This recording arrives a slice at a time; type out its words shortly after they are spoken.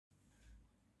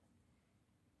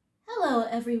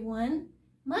everyone.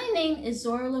 My name is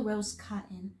Zora LaRose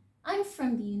Cotton. I'm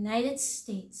from the United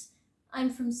States. I'm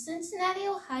from Cincinnati,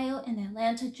 Ohio, and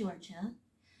Atlanta, Georgia.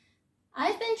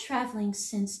 I've been traveling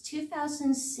since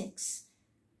 2006.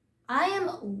 I am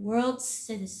a world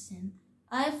citizen.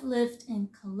 I've lived in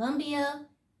Colombia,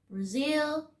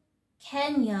 Brazil,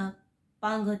 Kenya,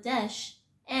 Bangladesh,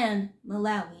 and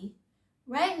Malawi.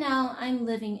 Right now, I'm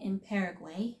living in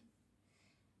Paraguay.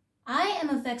 I am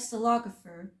a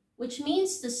vexillographer, which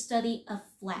means the study of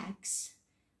flags.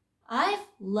 I've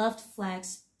loved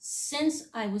flags since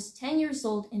I was 10 years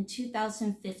old in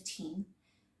 2015.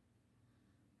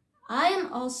 I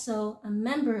am also a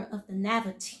member of the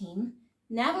NAVA team.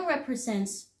 NAVA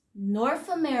represents North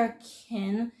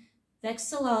American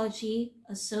Vexillology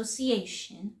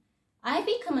Association. I've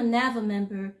become a NAVA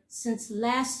member since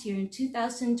last year in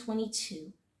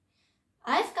 2022.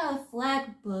 I've got a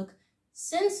flag book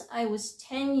since I was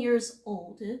 10 years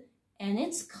old, and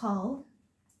it's called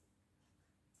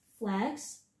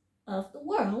Flags of the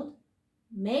World,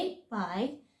 made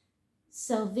by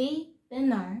Sylvie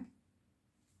Bernard.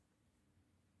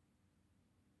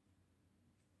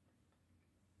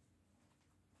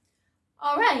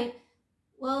 Alright,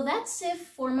 well that's it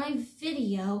for my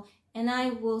video, and I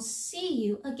will see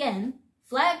you again.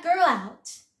 Flag Girl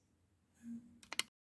out!